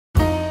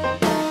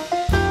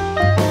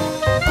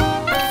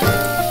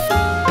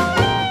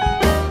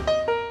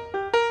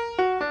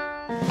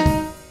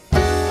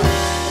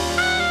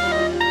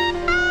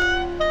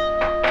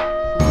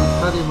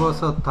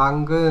버섯,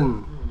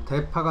 당근,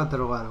 대파가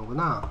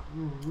들어가는구나.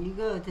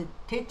 이거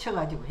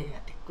데쳐가지고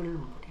해야 돼. 끓는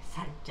물에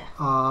살짝.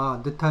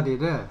 아,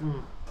 느타리를?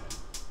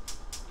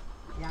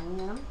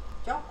 양념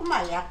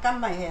조금만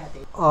약간만 해야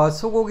돼. 아,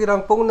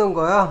 소고기랑 볶는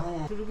거야?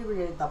 네.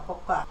 들기름에다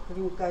볶아.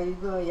 그러니까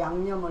이거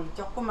양념을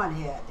조금만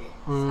해야 돼.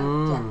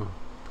 살짝.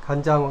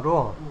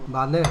 간장으로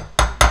마늘.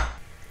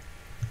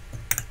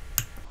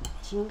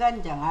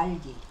 진간장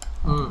알지?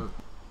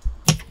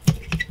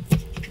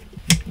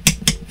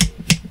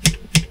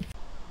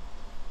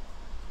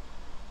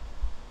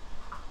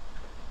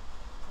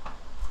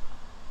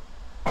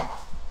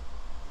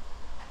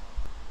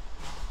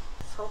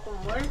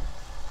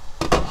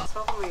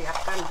 소금을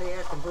약간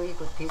넣어야 돼. 뭐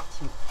이거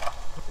데치.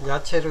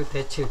 야채를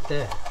데칠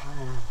때.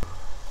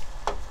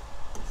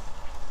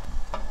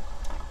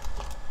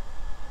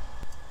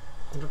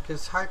 이렇게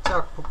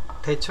살짝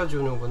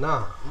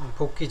데쳐주는구나.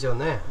 볶기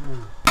전에.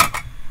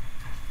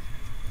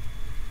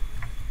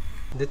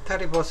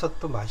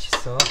 느타리버섯도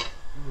맛있어.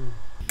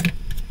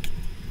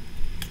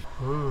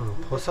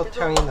 버섯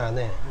향이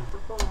나네.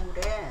 뜨거운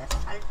물에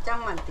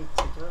살짝만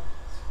데쳐줘.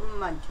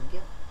 숨만 죽여.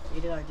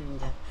 이래가지고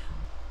이제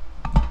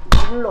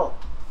물로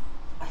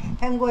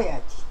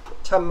헹궈야지.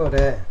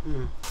 찬물에.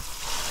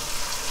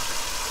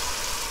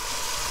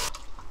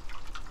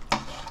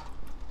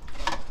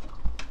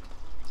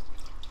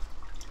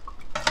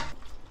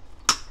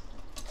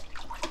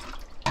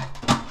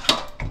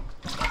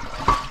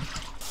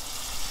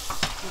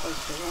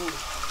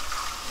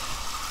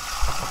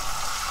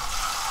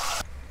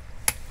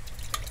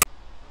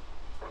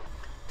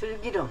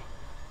 들기름.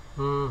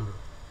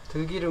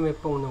 들기름에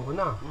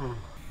볶는구나.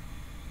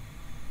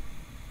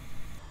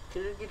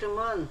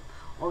 들기름은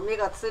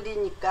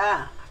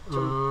오메가3니까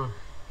좀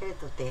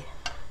해도 돼.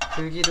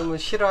 들기름을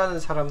싫어하는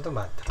사람도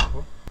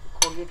많더라고.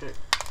 고기를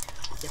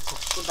이제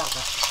볶다가.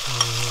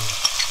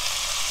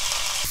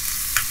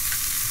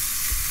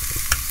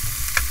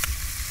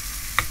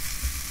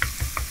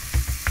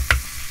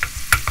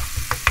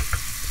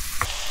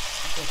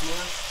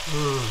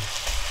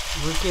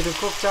 물기를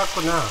꾹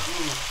짰구나.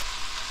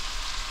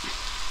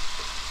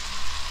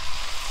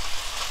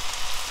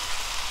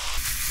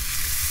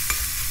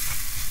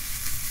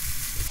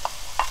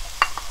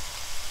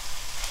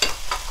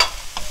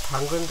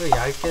 당근도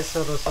얇게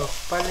썰어서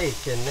빨리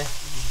익겠네.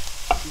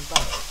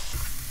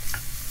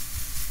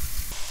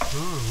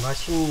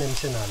 맛있는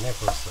냄새 나네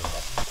벌써.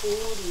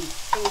 국물이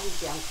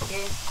생기지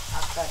않게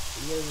아까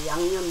여기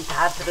양념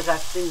다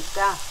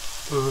들어갔으니까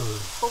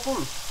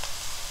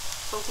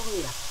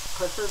소금이야.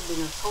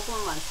 버섯은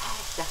소금만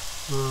살짝.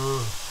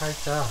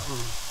 살짝.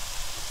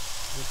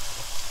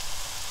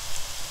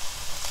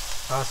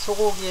 아,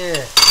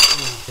 소고기에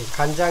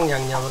간장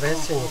양념을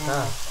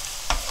했으니까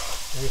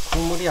이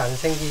국물이 안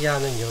생기게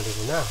하는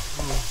요리구나.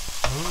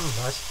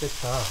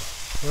 맛있겠다.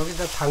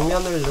 여기다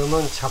당면을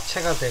넣으면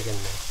잡채가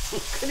되겠네.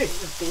 그래도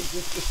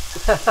되지.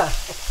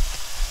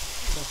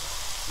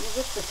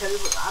 이것도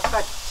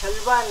아까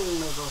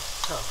절반으로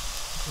쳐.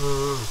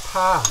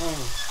 파. 네.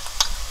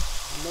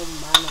 너무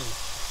많아.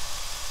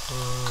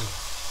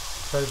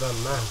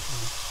 절반만.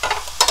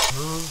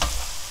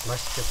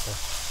 맛있겠다.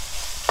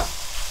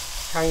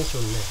 향이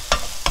좋네.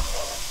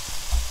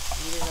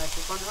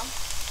 이래가지고는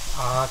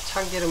아,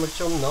 참기름을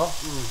좀 넣어?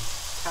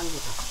 참기름.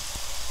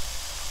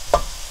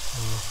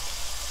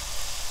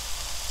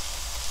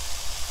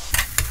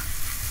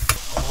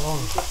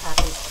 이게 다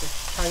됐어.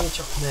 향이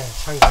좋네,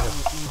 참기름.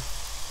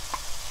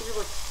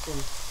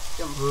 실고추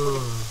좀 뿌려.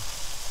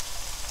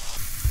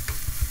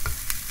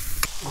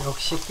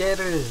 역시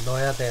깨를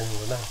넣어야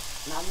되는구나.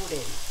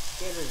 나물에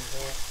깨를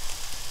넣어.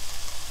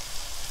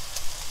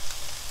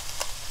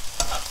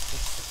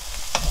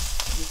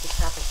 이게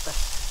다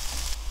볶았어.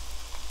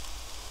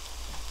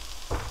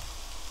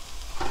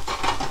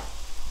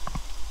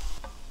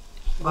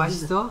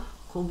 맛있어?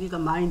 고기가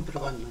많이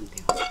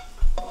들어갔는데요.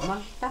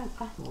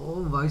 맛있다니까.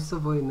 오, 맛있어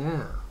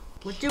보이네.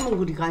 어쩌면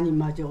그리 간이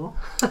맞아.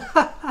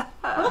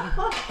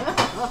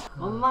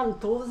 엄마는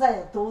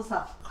도사야,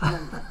 도사.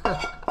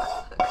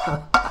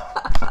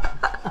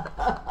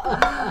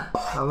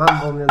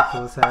 가만 보면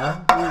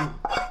도사야.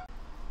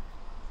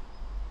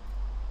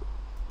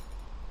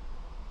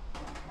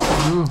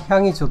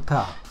 향이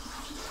좋다.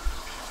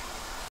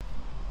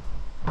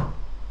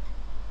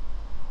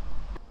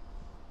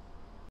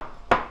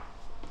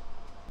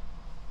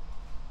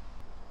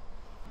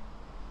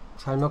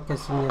 잘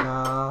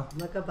먹겠습니다.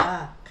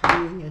 먹어봐.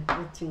 간이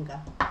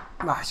어친가.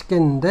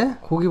 맛있겠는데?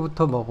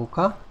 고기부터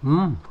먹을까?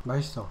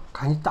 맛있어.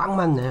 간이 딱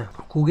맞네.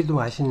 고기도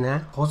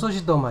맛있네.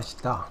 버섯이 더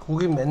맛있다.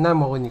 고기 맨날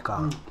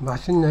먹으니까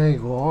맛있네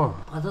이거.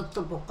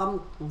 버섯도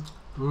볶아먹고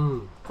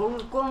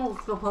고기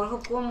구워먹고 버섯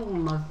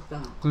구워먹으면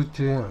맛있잖아.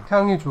 그렇지.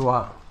 향이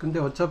좋아. 근데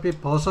어차피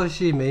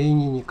버섯이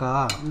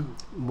메인이니까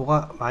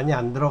뭐가 많이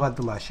안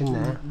들어가도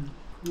맛있네.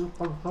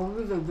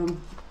 고기도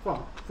좀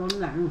씹고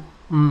좋네.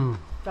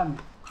 짠.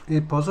 이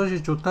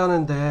버섯이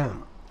좋다는데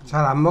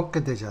잘 안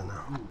먹게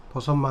되잖아.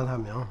 버섯만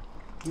하면.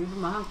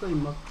 요즘은 한 건이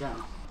먹잖아.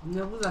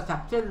 여기다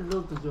잡채를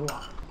넣어도 좋아.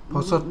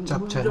 버섯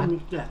잡채는? 물 좀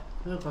있게.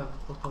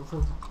 그래가지고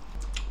버섯.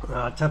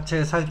 아,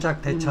 잡채에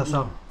살짝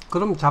데쳐서.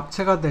 그럼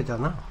잡채가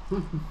되잖아.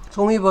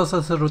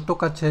 송이버섯으로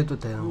똑같이 해도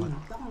되는 거야.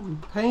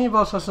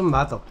 팽이버섯은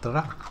맛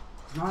없더라.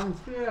 난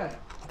싫어해.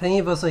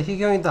 팽이버섯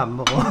희경이도 안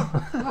먹어.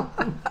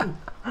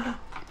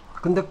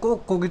 근데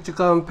꼭 고깃집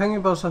가면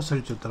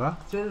팽이버섯을 주더라.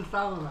 제일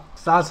싸구나.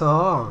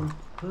 싸서.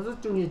 버섯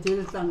중에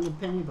제일 싼 게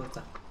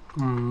팽이버섯.